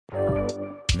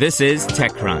This is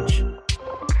TechCrunch.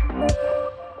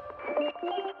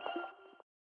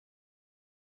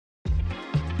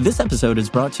 This episode is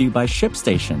brought to you by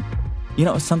ShipStation. You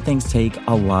know, some things take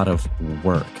a lot of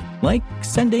work, like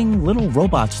sending little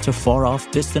robots to far-off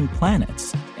distant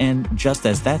planets. And just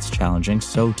as that's challenging,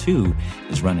 so too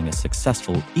is running a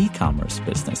successful e-commerce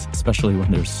business, especially when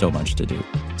there's so much to do.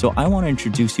 So I want to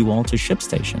introduce you all to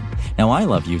ShipStation. Now, I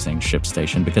love using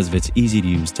ShipStation because of its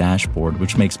easy-to-use dashboard,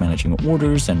 which makes managing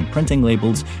orders and printing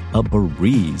labels a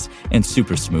breeze and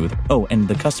super smooth. Oh, and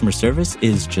the customer service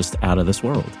is just out of this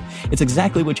world. It's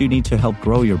exactly what you need to help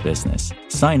grow your business.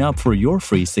 Sign up for your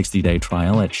free 60-day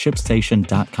trial at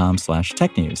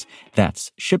shipstation.com/technews.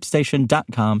 That's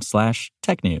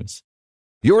shipstation.com/technews.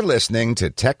 You're listening to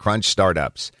TechCrunch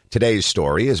Startups. Today's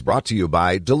story is brought to you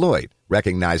by Deloitte,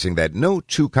 recognizing that no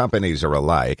two companies are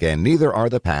alike and neither are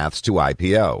the paths to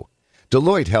IPO.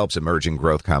 Deloitte helps emerging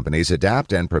growth companies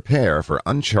adapt and prepare for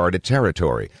uncharted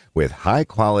territory with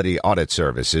high-quality audit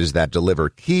services that deliver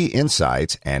key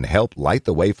insights and help light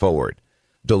the way forward.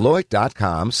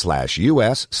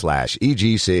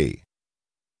 Deloitte.com/US/EGC.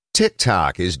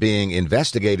 TikTok is being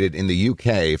investigated in the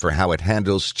UK for how it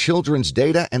handles children's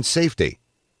data and safety.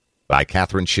 By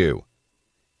Catherine Chu.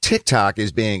 TikTok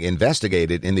is being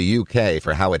investigated in the UK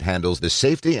for how it handles the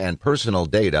safety and personal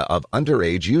data of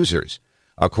underage users.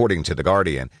 According to The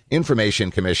Guardian,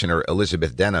 Information Commissioner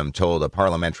Elizabeth Denham told a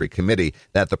parliamentary committee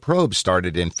that the probe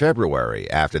started in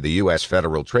February after the U.S.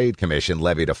 Federal Trade Commission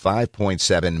levied a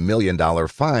 $5.7 million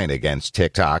fine against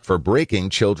TikTok for breaking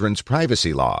children's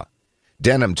privacy law.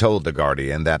 Denham told The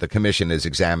Guardian that the commission is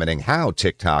examining how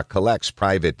TikTok collects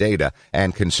private data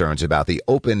and concerns about the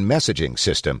open messaging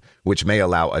system, which may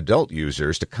allow adult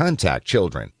users to contact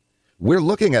children. We're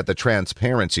looking at the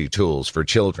transparency tools for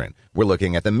children. We're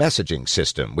looking at the messaging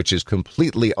system, which is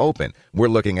completely open. We're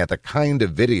looking at the kind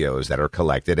of videos that are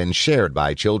collected and shared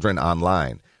by children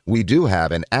online. We do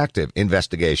have an active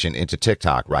investigation into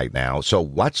TikTok right now, so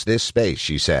watch this space,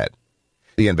 she said.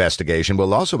 The investigation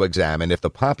will also examine if the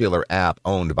popular app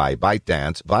owned by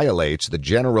ByteDance violates the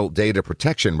General Data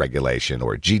Protection Regulation,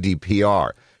 or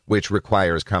GDPR, which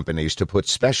requires companies to put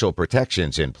special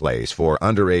protections in place for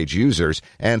underage users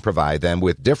and provide them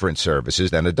with different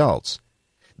services than adults.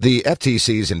 The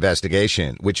FTC's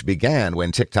investigation, which began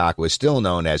when TikTok was still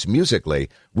known as Musical.ly,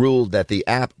 ruled that the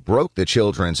app broke the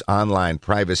Children's Online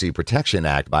Privacy Protection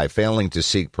Act by failing to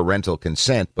seek parental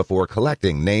consent before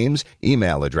collecting names,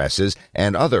 email addresses,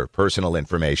 and other personal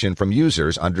information from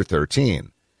users under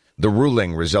 13. The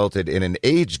ruling resulted in an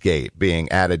age gate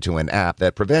being added to an app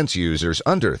that prevents users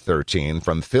under 13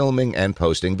 from filming and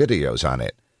posting videos on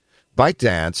it.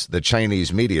 ByteDance, the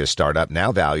Chinese media startup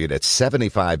now valued at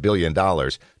 $75 billion,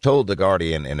 told The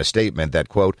Guardian in a statement that,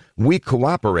 quote, "We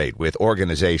cooperate with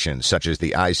organizations such as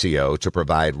the ICO to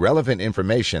provide relevant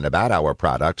information about our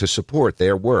product to support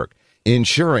their work.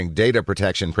 Ensuring data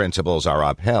protection principles are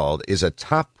upheld is a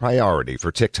top priority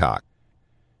for TikTok."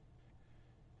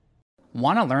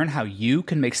 Want to learn how you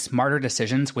can make smarter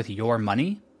decisions with your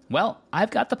money? Well,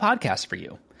 I've got the podcast for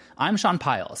you. I'm Sean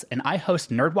Piles, and I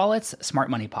host NerdWallet's Smart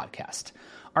Money Podcast.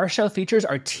 Our show features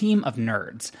our team of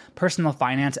nerds, personal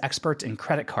finance experts in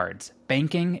credit cards,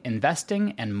 banking,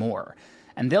 investing, and more.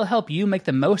 And they'll help you make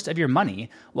the most of your money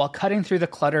while cutting through the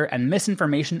clutter and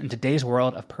misinformation in today's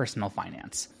world of personal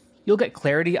finance. You'll get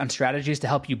clarity on strategies to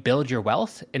help you build your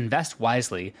wealth, invest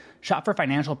wisely, shop for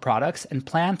financial products, and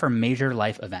plan for major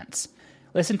life events.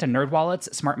 Listen to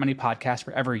NerdWallet's Smart Money Podcast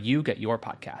wherever you get your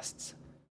podcasts.